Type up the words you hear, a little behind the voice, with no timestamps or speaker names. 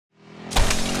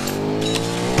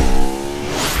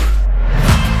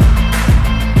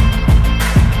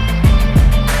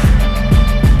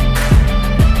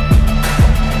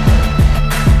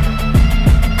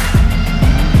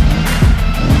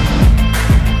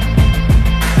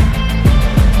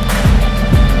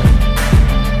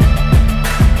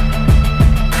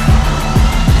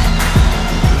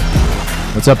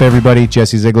What's up, everybody?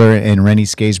 Jesse Ziegler and Rennie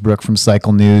Skaisbrook from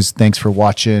Cycle News. Thanks for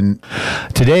watching.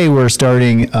 Today, we're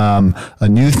starting a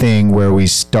new thing where we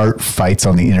start fights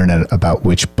on the internet about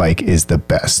which bike is the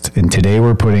best. And today,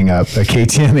 we're putting up a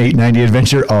KTM 890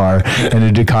 Adventure R and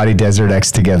a Ducati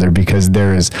DesertX together because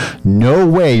there is no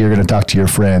way you're going to talk to your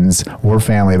friends or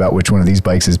family about which one of these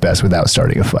bikes is best without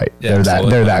starting a fight. Yeah,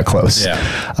 they're that close.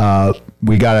 Yeah.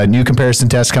 We got a new comparison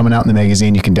test coming out in the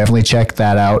magazine. You can definitely check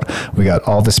that out. We got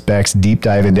all the specs, deep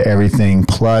dive into everything,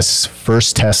 plus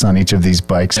first tests on each of these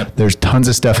bikes. Yep. There's tons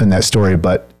of stuff in that story,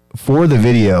 but for the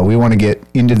video, we want to get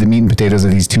into the meat and potatoes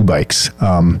of these two bikes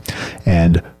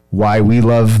and why we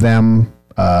love them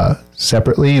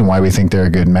separately and why we think they're a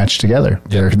good match together.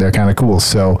 Yep. They're kind of cool.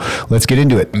 So let's get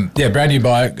into it. Yeah, brand new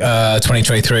bike,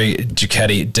 2023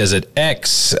 Ducati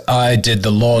DesertX. I did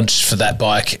the launch for that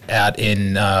bike out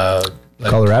in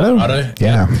Colorado.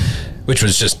 Yeah. Which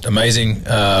was just amazing.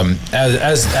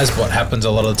 As what happens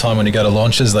a lot of the time when you go to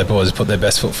launches, they always put their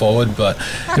best foot forward. But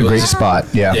it was a great spot.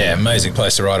 Yeah. Yeah, amazing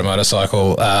place to ride a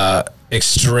motorcycle.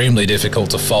 Extremely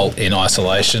difficult to fault in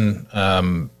isolation.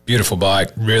 Beautiful bike.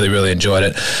 Really, really enjoyed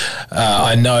it.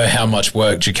 I know how much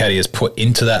work Ducati has put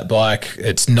into that bike.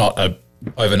 It's not a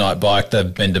overnight bike.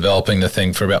 They've been developing the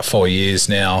thing for about 4 years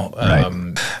now.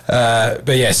 Right.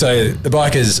 But yeah, so the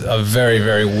bike is a very,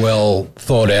 very well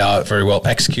thought out, very well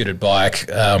executed bike.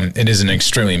 It is an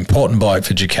extremely important bike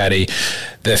for Ducati.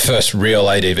 Their first real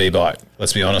ADV bike,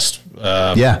 let's be honest.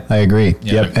 Yeah, I agree.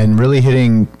 Yep. And really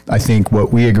hitting, I think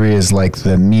what we agree is like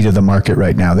the meat of the market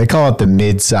right now. They call it the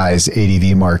mid-size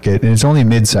ADV market, and it's only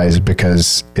mid-size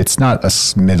because it's not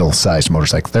a middle-sized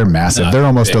motorcycle. They're massive. No, they're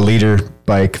almost a liter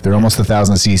bike. They're almost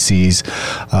 1,000 cc's,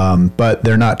 but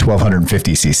they're not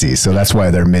 1,250 cc's. So that's why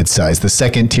they're mid-size. The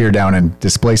second tier down in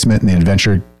displacement in the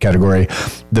adventure category,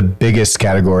 the biggest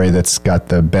category that's got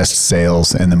the best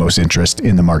sales and the most interest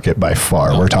in the market by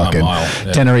far. We're talking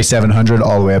Tenere 700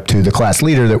 all the way up to the class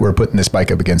leader that we're putting this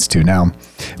bike up against to now,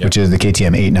 which is the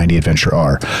KTM 890 Adventure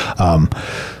R.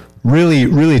 Really,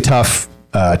 really tough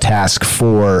task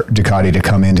for Ducati to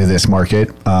come into this market.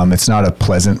 It's not a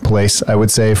pleasant place, I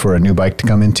would say, for a new bike to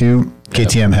come into.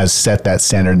 KTM has set that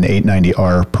standard in the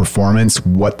 890R performance,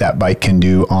 what that bike can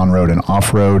do on-road and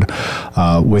off-road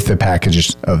with the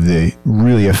package of the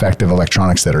really effective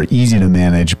electronics that are easy to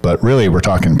manage, but really we're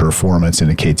talking performance in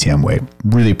a KTM way.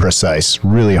 Really precise,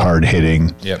 really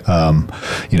hard-hitting,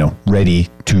 ready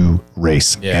to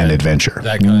race and adventure.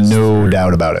 No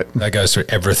doubt about it. That goes through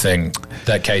everything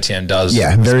that KTM does.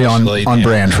 Yeah, very on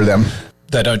brand for them.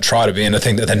 They don't try to be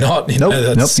anything that they're not. Nope.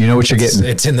 You know what you're getting.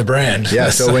 It's in the brand. Yeah.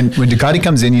 So when Ducati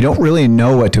comes in, you don't really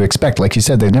know what to expect. Like you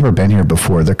said, they've never been here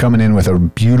before. They're coming in with a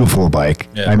beautiful bike.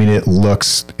 Yeah. I mean, it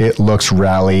looks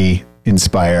rally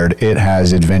inspired. It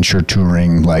has adventure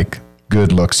touring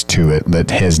good looks to it that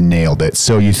has nailed it.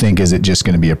 So you think, is it just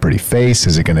going to be a pretty face?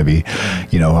 Is it going to be,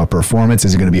 a performance?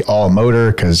 Is it going to be all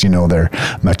motor? Because, they're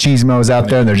machismos out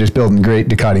there and they're just building great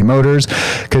Ducati motors.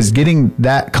 Because getting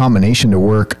that combination to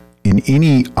work in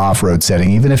any off-road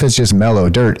setting, even if it's just mellow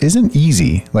dirt, isn't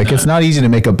easy. It's not easy to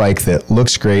make a bike that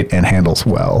looks great and handles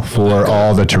well for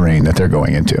all the terrain that they're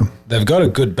going into. They've got a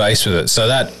good base with it. So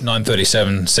that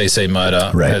 937cc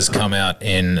motor has come out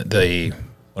in the,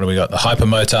 what do we got? The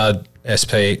Hypermotard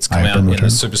SP. It's come out in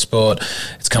the Super Sport.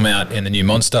 It's come out in the new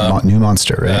Monster. New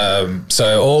Monster, right?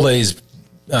 So all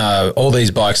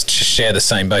these bikes share the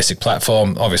same basic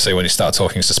platform. Obviously, when you start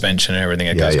talking suspension and everything,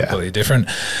 it goes completely different.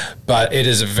 But it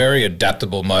is a very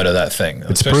adaptable motor, that thing.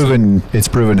 It's proven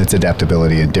its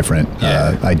adaptability in different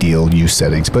ideal use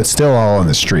settings, but still all on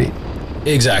the street.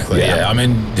 Exactly, yeah. I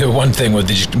mean, the one thing with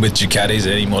Ducatis,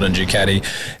 any modern Ducati,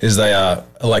 is they are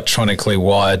electronically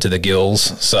wired to the gills.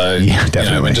 So,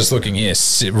 definitely. We're just looking here,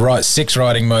 6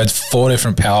 riding modes, 4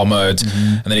 different power modes,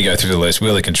 and then you go through the list: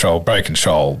 wheelie control, brake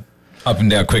control, up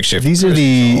and down quick shift. These are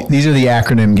the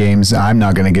acronym games I'm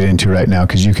not going to get into right now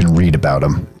because you can read about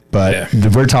them. But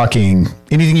we're talking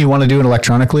anything you want to do it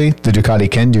electronically, the Ducati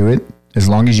can do it as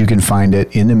long as you can find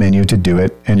it in the menu to do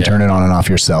it and turn it on and off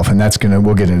yourself. And that's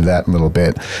we'll get into that in a little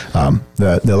bit,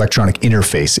 the electronic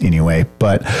interface anyway.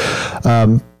 But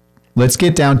let's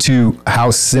get down to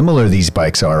how similar these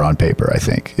bikes are on paper, I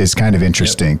think is kind of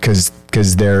interesting because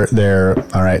they're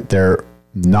all right. They're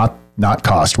not not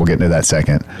cost. We'll get into that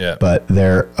second. Yeah. But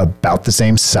they're about the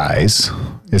same size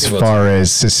as far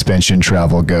as suspension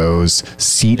travel goes,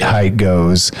 seat height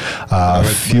goes,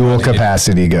 fuel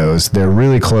capacity goes. They're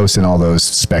really close in all those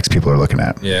specs people are looking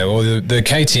at. Yeah, well, the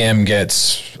KTM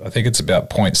gets, I think it's about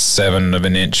 0.7 of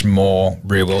an inch more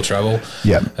rear wheel travel.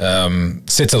 Yeah.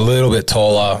 Sits a little bit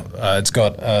taller. It's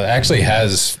got, actually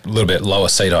has a little bit lower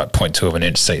seat height, 0.2 of an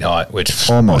inch seat height, which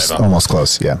almost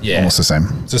close. Yeah. Almost the same.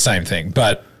 It's the same thing.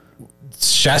 But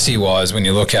chassis wise, when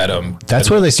you look at them, that's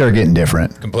where they start getting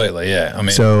different. Completely, yeah. I mean,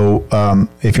 so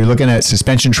if you're looking at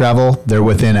suspension travel, they're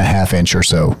within a half inch or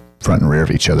so front and rear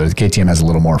of each other. The KTM has a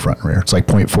little more front and rear. It's like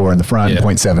 0.4 in the front,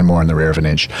 0.7 more in the rear of an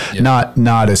inch.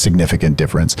 Not a significant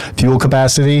difference. Fuel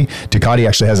capacity, Ducati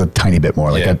actually has a tiny bit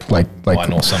more, like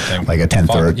one or something, like a tenth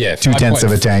or 2/10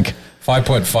 of a tank.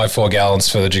 5.54 gallons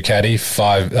for the Ducati,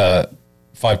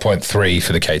 5.3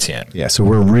 for the KTM. Yeah, so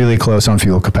we're really close on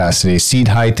fuel capacity. Seat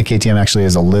height, the KTM actually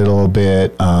is a little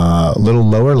bit,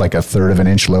 lower, like a third of an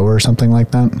inch lower or something like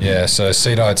that. Yeah, so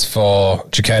seat heights for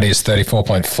Ducati is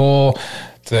 34.4,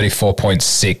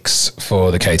 34.6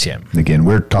 for the KTM. Again,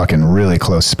 we're talking really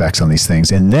close specs on these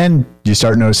things. And then you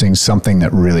start noticing something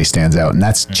that really stands out, and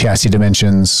that's chassis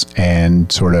dimensions and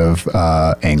sort of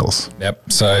angles.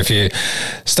 Yep. So if you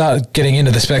start getting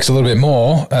into the specs a little bit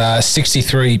more,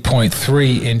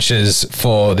 63.3 inches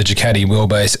for the Ducati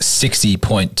wheelbase,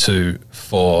 60.2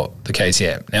 for the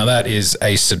KTM. Now that is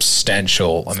a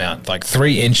substantial amount, like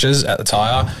 3 inches at the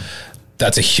tire.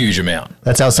 That's a huge amount.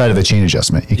 That's outside of the chain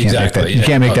adjustment. You can't make that. You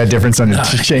can't make that difference on the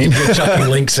chain. You're chucking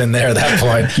links in there at that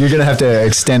point. You're going to have to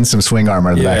extend some swing arm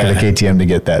out of the back of the KTM to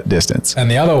get that distance. And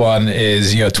the other one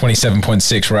is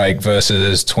 27.6 rake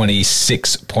versus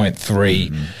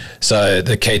 26.3. So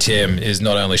the KTM is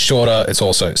not only shorter, it's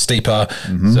also steeper.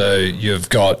 So you've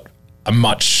got a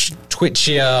much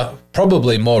twitchier,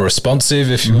 probably more responsive,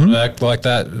 if you want to act like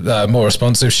that, more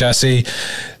responsive chassis.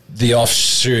 The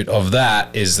offshoot of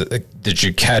that is that the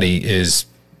Ducati is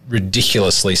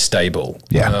ridiculously stable.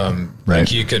 Yeah, right.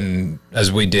 Like you can,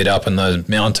 as we did up in those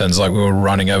mountains, like we were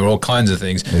running over all kinds of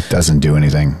things. It doesn't do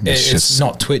anything. It's just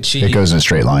not twitchy. It goes in a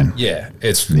straight line. Yeah,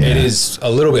 it is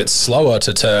a little bit slower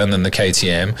to turn than the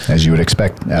KTM, as you would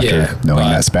expect after knowing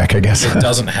that spec, I guess. It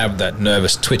doesn't have that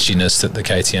nervous twitchiness that the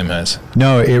KTM has.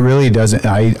 No, it really doesn't.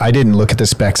 I didn't look at the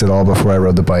specs at all before I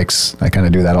rode the bikes. I kind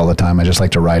of do that all the time. I just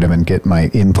like to ride them and get my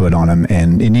input on them,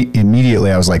 and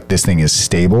immediately I was like, this thing is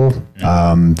stable.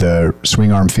 The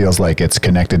swing arm feels like it's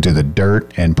connected to the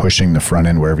dirt and pushing the front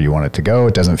end wherever you want it to go.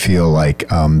 It doesn't feel like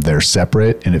they're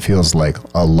separate, and it feels like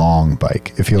a long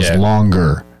bike. It feels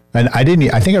longer. And I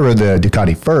think I rode the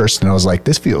Ducati first, and I was like,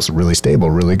 this feels really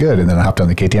stable, really good. And then I hopped on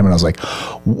the KTM, and I was like,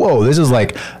 whoa, this is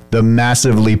like the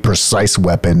massively precise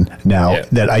weapon now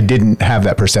that I didn't have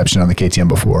that perception on the KTM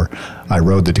before I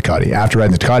rode the Ducati. After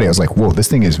riding the Ducati, I was like, whoa, this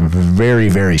thing is very,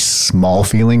 very small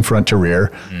feeling front to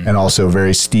rear, and also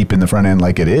very steep in the front end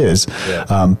like it is.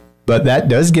 But that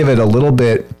does give it a little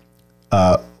bit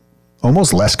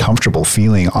almost less comfortable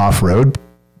feeling off-road.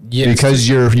 Yes, because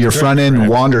your front end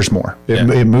wanders more.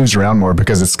 It moves around more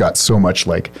because it's got so much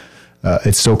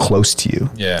it's so close to you.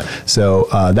 Yeah. So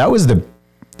that was the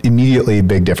immediately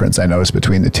big difference I noticed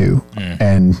between the two.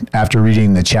 And after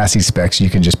reading the chassis specs, you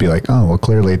can just be like, oh, well,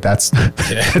 clearly that's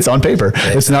it's on paper.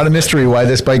 It's not a mystery why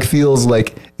this bike feels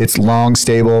like it's long,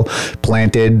 stable,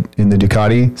 planted in the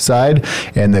Ducati side,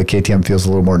 and the KTM feels a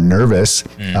little more nervous,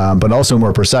 but also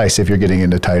more precise if you're getting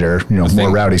into tighter,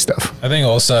 more rowdy stuff. I think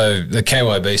also the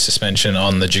KYB suspension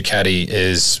on the Ducati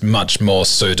is much more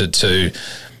suited to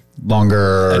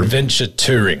longer adventure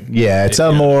touring. Yeah, it's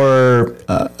a more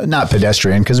not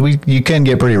pedestrian, because you can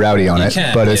get pretty rowdy on it,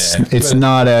 but it's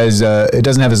not as it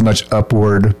doesn't have as much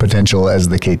upward potential as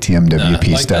the KTM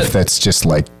WP stuff. That's just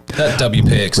like that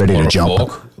WP Explorer ready to jump.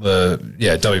 Fork,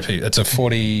 WP. It's a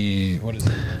 40. What is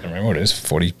it? I don't remember what it is.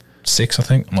 46, I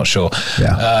think. I'm not sure.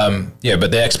 But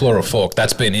the Explorer fork,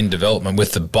 that's been in development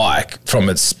with the bike from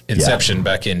its inception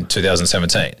back in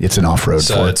 2017. It's an off-road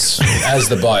fork. It's as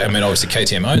the bike. I mean, obviously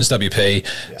KTM owns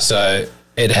WP, so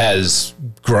it has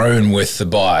grown with the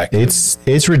bike.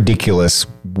 It's ridiculous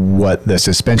what the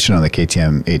suspension on the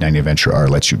KTM 890 Adventure R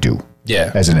lets you do.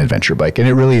 As an adventure bike. And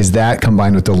it really is that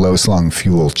combined with the low slung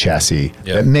fuel chassis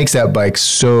that makes that bike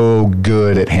so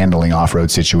good at handling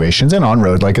off-road situations and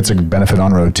on-road. Like, it's a benefit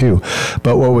on-road too.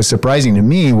 But what was surprising to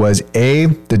me was A,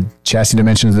 the chassis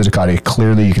dimensions of the Ducati,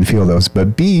 clearly you can feel those,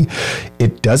 but B,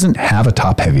 it doesn't have a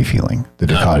top heavy feeling, the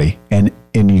Ducati. And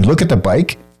you look at the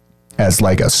bike as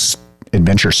like a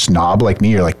adventure snob like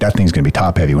me, you're like, that thing's going to be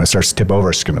top heavy. When it starts to tip over,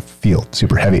 it's going to feel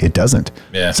super heavy. It doesn't.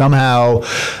 Somehow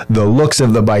the looks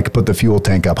of the bike put the fuel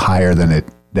tank up higher than it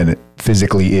than it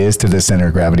physically is to the center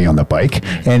of gravity on the bike.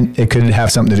 And it could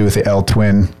have something to do with the L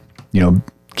twin, you know,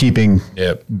 keeping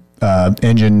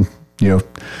engine, you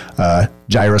know,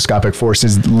 gyroscopic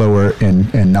forces lower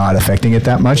and not affecting it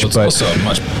that much. Well, it's but also a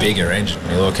much bigger engine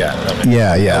when you look at it. I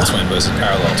mean, L twin versus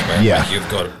parallel twin. Yeah. Like you've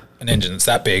got an engine that's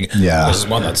that big versus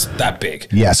one that's that big.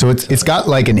 Yeah, so it's got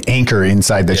like an anchor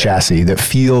inside the chassis that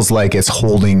feels like it's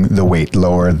holding the weight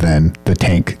lower than the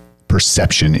tank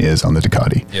perception is on the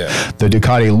Ducati. Yeah. The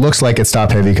Ducati looks like it's top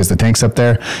heavy because the tank's up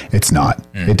there. It's not.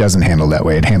 It doesn't handle that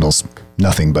way. It handles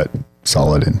nothing but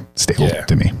solid and stable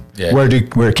to me. Yeah. Where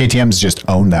KTM's just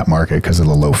own that market because of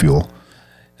the low fuel.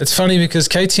 It's funny because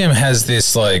KTM has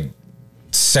this like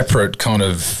separate kind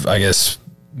of, I guess,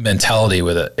 mentality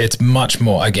with it. It's much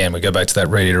more, again, we go back to that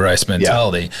ready to race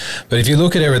mentality. But if you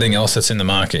look at everything else that's in the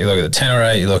market, you look at the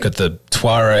Tenere, you look at the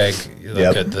Tuareg, you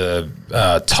look at the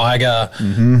Tiger,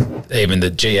 even the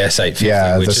GS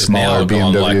 850, which is now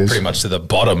gone like pretty much to the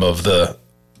bottom of the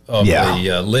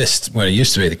list when it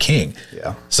used to be the king.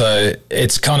 Yeah. So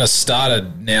it's kind of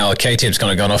started now, KTM's kind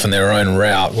of gone off in their own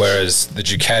route, whereas the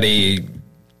Ducati,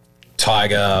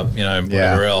 Tiger, you know,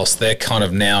 whatever else, they're kind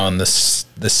of now in the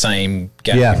same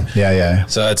game. Yeah.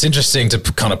 So it's interesting to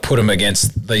kind of put them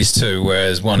against these two,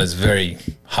 whereas one is very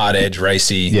hard edge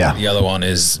racy. Yeah. The other one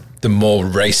is the more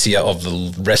racier of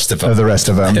the rest of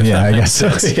them. Yeah, I guess so.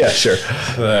 Yeah, sure.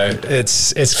 So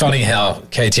it's funny how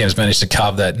KTM's managed to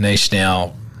carve that niche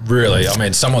now. Really, I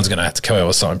mean, someone's going to have to come out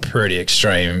with something pretty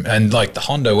extreme. And like the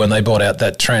Honda, when they bought out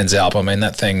that Transalp, I mean,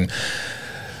 that thing,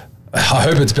 I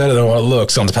hope it's better than what it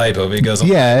looks on paper because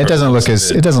it doesn't look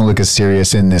as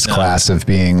serious in this class of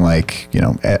being like, you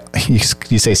know, you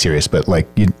say serious, but like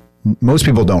most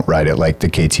people don't ride it like the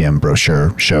KTM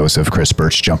brochure shows of Chris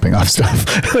Birch jumping off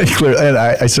stuff. Like, and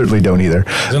I certainly don't either.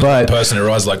 But the person who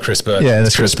rides like Chris Birch. Yeah,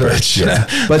 that's Chris Birch.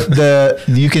 Yeah. But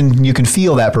you can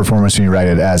feel that performance when you ride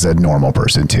it as a normal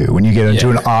person too. When you get into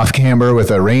an off camber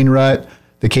with a rain rut,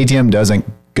 the KTM doesn't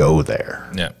go there.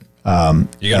 Yeah. Some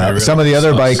of the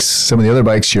other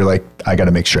bikes, you're like, I got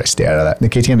to make sure I stay out of that.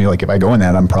 And the KTM, you're like, if I go in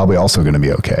that, I'm probably also going to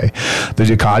be okay. The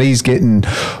Ducati's getting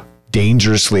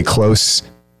dangerously close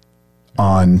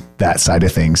on that side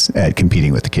of things at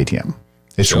competing with the KTM.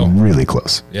 It's really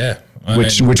close. Yeah.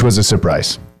 Which was a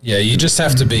surprise. Yeah. You just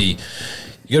have to be,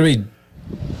 you got to be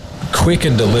quick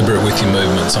and deliberate with your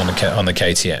movements on the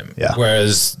KTM. Yeah.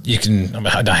 Whereas you can, I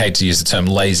mean, I hate to use the term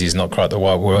lazy is not quite the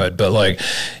right word, but like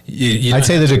I'd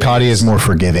say the Ducati is more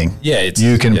forgiving. Yeah.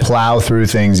 You can plow through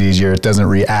things easier. It doesn't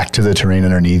react to the terrain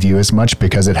underneath you as much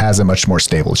because it has a much more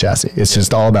stable chassis. It's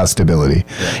just all about stability.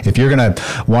 Yeah. If you're going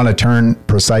to want to turn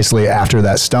precisely after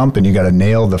that stump and you got to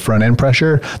nail the front end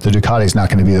pressure, the Ducati is not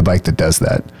going to be the bike that does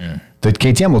that. Yeah. The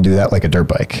KTM will do that like a dirt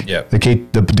bike. Yeah. The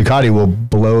Ducati will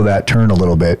blow that turn a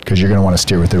little bit because you're going to want to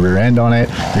steer with the rear end on it.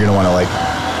 You're going to want to, like,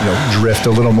 you know, drift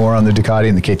a little more on the Ducati,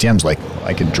 and the KTM's like,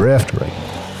 I can drift, right?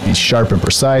 Be sharp and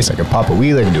precise. I can pop a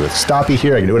wheelie. I can do a stoppy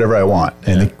here. I can do whatever I want.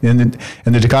 And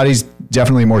the Ducati's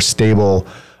definitely more stable,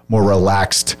 more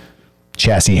relaxed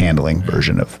chassis handling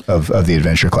version of the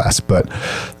adventure class. But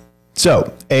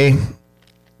so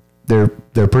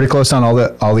they're pretty close on all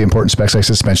the important specs like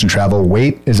suspension travel.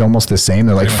 Weight is almost the same.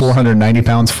 They're like 490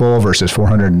 pounds full versus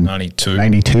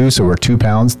 492. So we're 2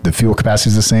 pounds. The fuel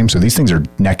capacity is the same. So these things are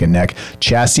neck and neck.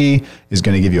 Chassis is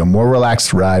going to give you a more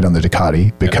relaxed ride on the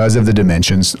Ducati because of the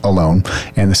dimensions alone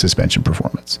and the suspension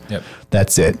performance. Yep.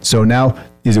 That's it. So now,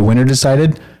 is it winner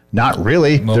decided? Not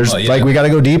really. Well, There's like, we got to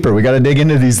go deeper. We got to dig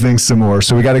into these things some more.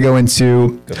 So we got to go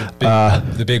into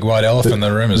the big white elephant in the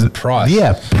room is the price.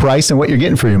 Yeah, price and what you're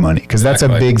getting for your money, because that's a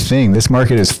big thing. This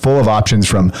market is full of options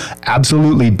from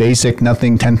absolutely basic,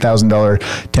 nothing, $10,000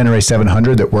 Tenere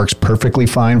 700 that works perfectly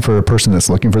fine for a person that's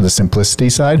looking for the simplicity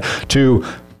side to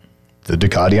the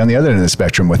Ducati on the other end of the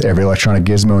spectrum with every electronic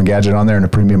gizmo and gadget on there and a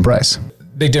premium price.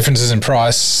 Big differences in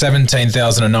price,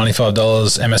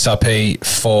 $17,095 MSRP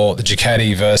for the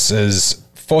Ducati versus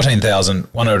 $14,199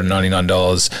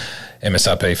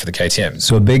 MSRP for the KTM.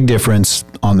 So a big difference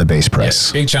on the base price.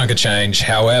 Yeah, big chunk of change.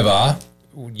 However,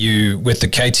 with the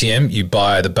KTM, you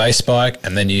buy the base bike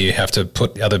and then you have to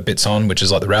put the other bits on, which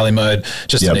is like the rally mode,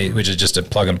 which is just a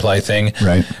plug and play thing.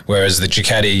 Right. Whereas the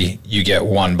Ducati, you get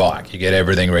one bike, you get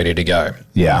everything ready to go.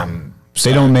 Yeah.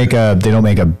 They don't make a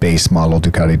base model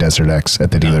Ducati DesertX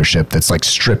at the dealership that's like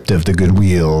stripped of the good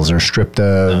wheels or stripped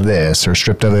of this or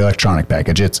stripped of the electronic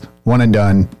package. It's one and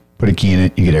done. Put a key in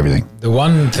it, you get everything. The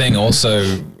one thing also,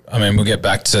 I mean, we'll get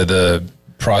back to the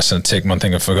price and tick. One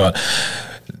thing I forgot.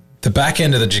 The back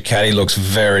end of the Ducati looks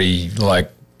very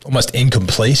like almost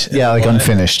incomplete. Yeah, like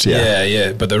unfinished.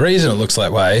 Yeah. But the reason it looks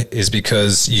that way is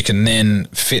because you can then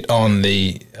fit on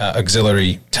the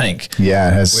auxiliary tank. Yeah,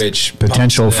 it has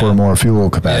potential for more fuel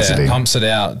capacity. Yeah, it pumps it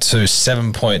out to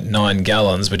 7.9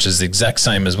 gallons, which is the exact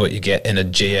same as what you get in a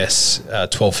GS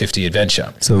 1250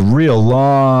 Adventure. So real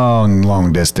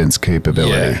long distance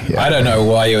capability. Yeah. I don't know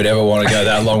why you would ever want to go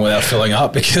that long without filling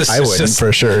up, because I wouldn't,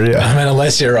 for sure. Yeah. I mean,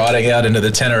 unless you're riding out into the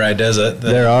Tenere desert.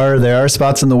 There are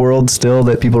spots in the world still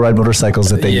that people ride motorcycles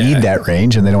that they need that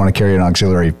range, and they don't want to carry an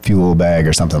auxiliary fuel bag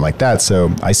or something like that.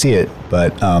 So I see it,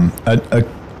 but a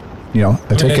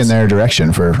tick in their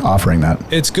direction for offering that.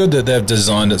 It's good that they've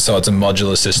designed it so it's a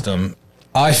modular system.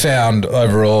 I found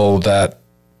overall that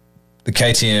the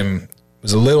KTM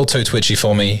was a little too twitchy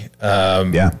for me.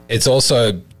 It's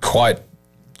also quite,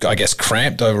 I guess,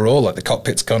 cramped overall. Like the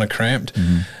cockpit's kind of cramped.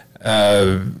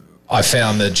 I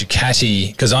found the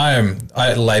Ducati, because I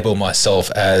label myself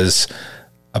as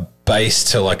a base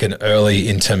to like an early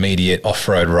intermediate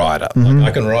off-road rider. Like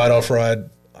I can ride off-road.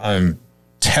 I'm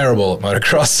terrible at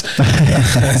motocross,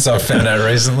 so I found out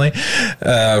recently.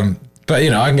 But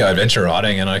I can go adventure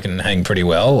riding and I can hang pretty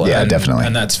well. Yeah, definitely,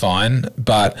 and that's fine.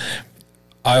 But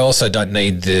I also don't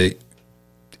need the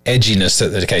edginess that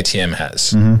the KTM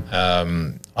has.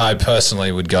 I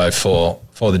personally would go for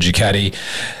the Ducati.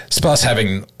 Plus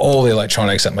having all the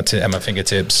electronics at my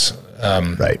fingertips.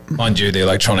 Mind you, the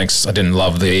electronics, I didn't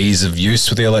love the ease of use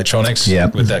with the electronics.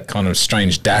 With that kind of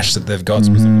strange dash that they've got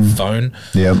with the phone.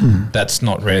 That's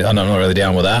not really, I'm not really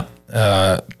down with that.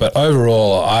 But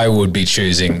overall, I would be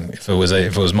choosing, if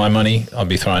it was my money, I'd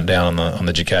be throwing it down on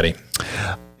the Ducati.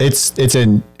 It's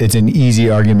an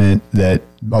easy argument that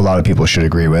a lot of people should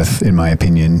agree with, in my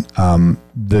opinion.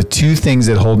 The two things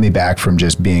that hold me back from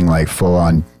just being like full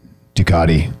on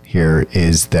Ducati here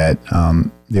is that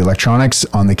the electronics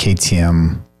on the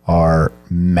KTM are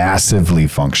massively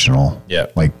functional.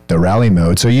 Like the rally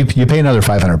mode. So you pay another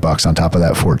 $500 on top of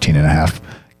that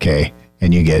 14.5K,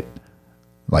 and you get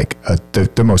like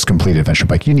the most complete adventure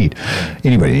bike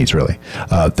anybody needs, really.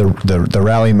 The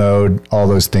rally mode, all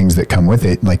those things that come with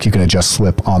it, like you can adjust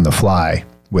slip on the fly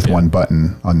with one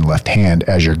button on the left hand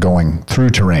as you're going through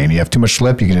terrain. You have too much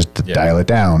slip, you can just dial it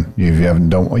down. You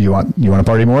want to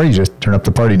party more, you just turn up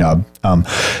the party knob.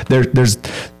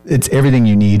 It's everything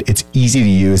you need. It's easy to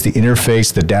use. The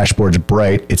interface, the dashboard's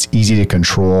bright. It's easy to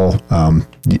control.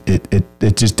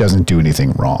 It just doesn't do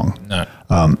anything wrong. No.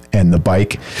 And the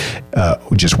bike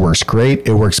just works great.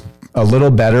 It works a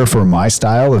little better for my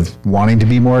style of wanting to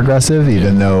be more aggressive,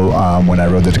 even though when I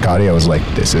rode the Ducati, I was like,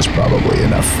 this is probably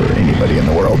enough for anybody in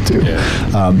the world too.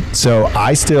 So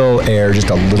I still err just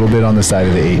a little bit on the side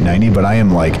of the 890, but I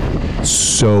am like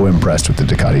so impressed with the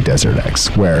Ducati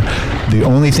DesertX, where the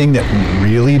only thing that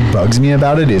really bugs me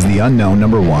about it is the unknown,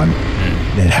 number one.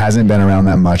 It hasn't been around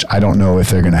that much. I don't know if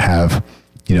they're going to have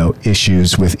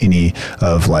issues with any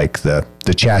of like the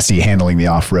chassis handling the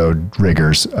off-road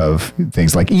rigors of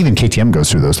things. Like even KTM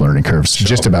goes through those learning curves.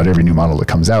 Just about every new model that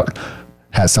comes out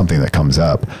has something that comes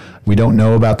up. We don't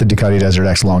know about the Ducati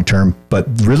DesertX long-term, but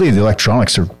really the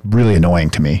electronics are really annoying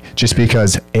to me just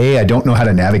because I don't know how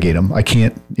to navigate them. I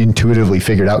can't intuitively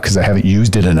figure it out because I haven't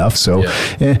used it enough. So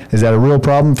is that a real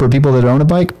problem for people that own a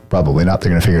bike? Probably not.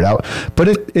 They're going to figure it out. But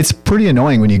it's pretty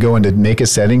annoying when you go in to make a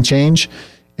setting change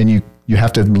and you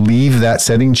have to leave that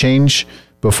setting change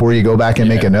before you go back and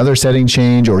make another setting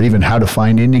change, or even how to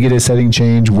find in to get a setting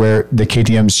change, where the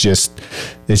KTM's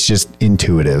it's just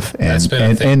intuitive, and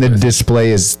the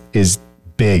display is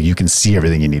big. You can see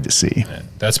everything you need to see.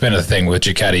 That's been a thing with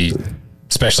Ducati,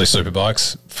 especially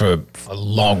superbikes, for a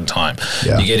long time.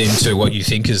 You get into what you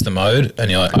think is the mode and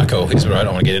you're like, oh, cool, here's the road,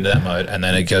 I want to get into that mode. And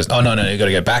then it goes, oh, no, you got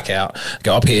to go back out,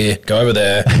 go up here, go over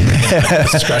there,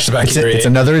 scratch the back of your ear. It's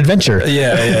another adventure.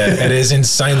 It is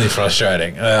insanely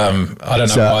frustrating. I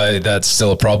don't know why that's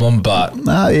still a problem, but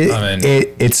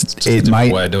it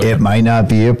might not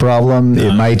be a problem. No.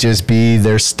 It might just be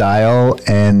their style,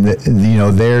 and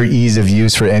their ease of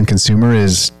use for end consumer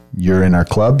is, you're in our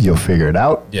club, you'll figure it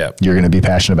out. You're going to be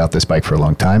passionate about this bike for a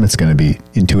long time. It's going to be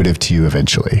intuitive to you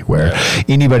eventually, where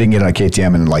anybody can get on a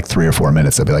KTM in like 3 or 4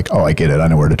 minutes. They'll be like, oh, I get it. I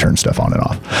know where to turn stuff on and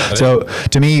off. So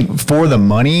to me, for the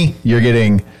money, you're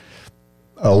getting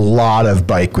a lot of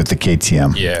bike with the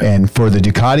KTM. And for the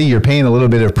Ducati, you're paying a little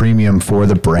bit of premium for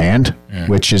the brand,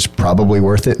 which is probably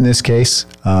worth it in this case.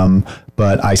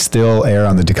 But I still err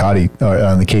on the Ducati, or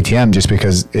on the KTM, just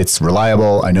because it's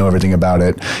reliable. I know everything about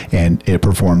it, and it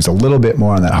performs a little bit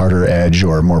more on that harder edge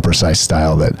or more precise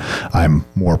style that I'm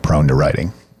more prone to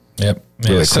riding. Yep.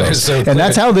 Really close. And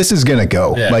that's how this is going to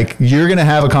go. Yeah. Like, you're going to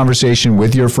have a conversation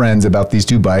with your friends about these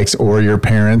two bikes, or your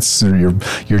parents or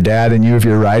your dad and you, if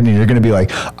you're riding, and you're going to be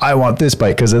like, I want this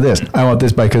bike because of this. I want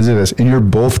this bike because of this. And you're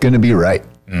both going to be right.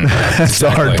 That's the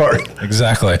hard part.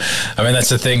 Exactly. I mean, that's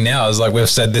the thing now, is like we've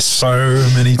said this so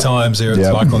many times here at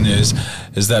Cycle News,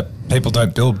 is that people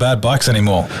don't build bad bikes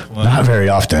anymore. Well, not very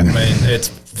often. I mean, it's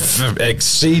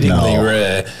exceedingly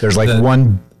rare. There's like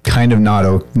one kind of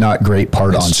not great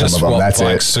part on some of them. That's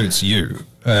bike it. Suits you.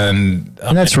 And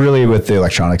that's really with the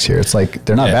electronics here. It's like,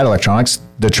 they're not bad electronics.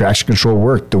 The traction control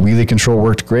worked. The wheelie control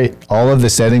worked great. All of the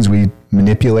settings we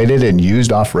manipulated and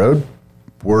used off-road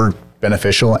were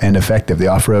beneficial and effective. The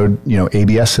off-road,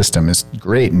 ABS system is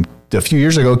great. And a few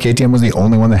years ago, KTM was the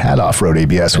only one that had off-road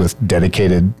ABS with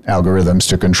dedicated algorithms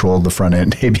to control the front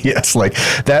end ABS. Like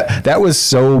that was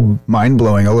so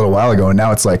mind-blowing a little while ago. And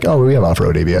now it's like, oh, we have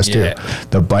off-road ABS too.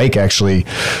 The bike actually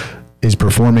is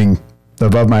performing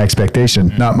above my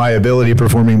expectation, not my ability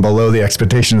performing below the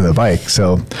expectation of the bike.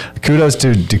 So kudos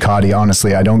to Ducati.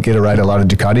 Honestly, I don't get to ride a lot of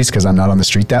Ducatis because I'm not on the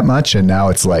street that much. And now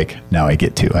it's like, now I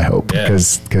get to, I hope,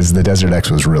 because the DesertX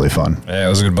was really fun. Yeah, it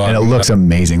was a good bike. And it looks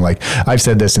amazing. Like, I've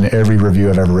said this in every review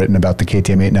I've ever written about the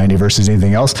KTM 890 versus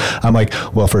anything else. I'm like,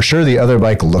 well, for sure the other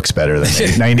bike looks better than the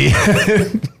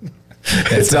 890.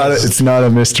 It's not a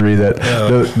mystery that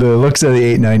the looks of the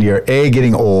 890 are A,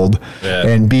 getting old,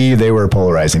 and B, they were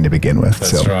polarizing to begin with.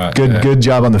 That's right. Good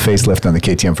job on the facelift on the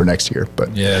KTM for next year.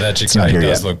 But that Ducati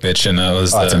does look bitchin'.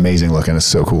 It's amazing looking. It's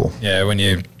so cool. Yeah, when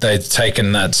they'd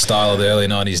taken that style of the early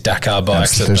 90s Dakar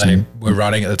bikes that they were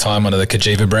running at the time under the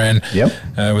Cagiva brand,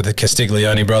 with the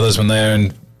Castiglione brothers when they were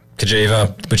in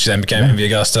Cagiva, which then became MV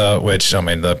Augusta, which, I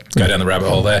mean, go down the rabbit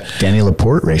hole there. Danny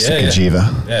Laporte raced a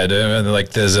Cagiva. Yeah, dude.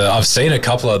 Like, I've seen a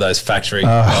couple of those factory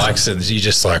bikes, and you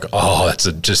just like,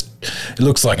 it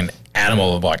looks like an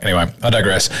animal bike. Anyway, I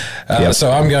digress. So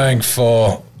I'm going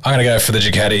to go for the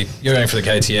Ducati. You're going for the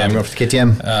KTM. I'm going for the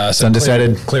KTM. So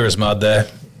undecided. Clear as mud there.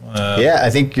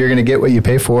 I think you're going to get what you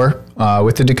pay for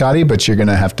with the Ducati, but you're going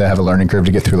to have a learning curve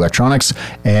to get through electronics,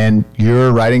 and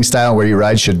your riding style, where you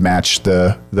ride, should match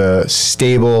the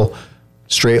stable,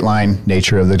 straight line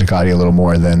nature of the Ducati a little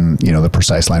more than the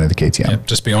precise line of the KTM. Yep.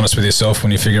 Just be honest with yourself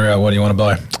when you figure out what you want to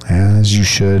buy. As you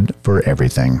should for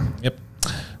everything. Yep.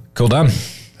 Cool, done.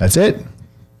 That's it.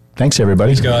 Thanks,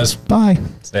 everybody. Thanks, guys. Bye.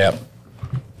 See ya.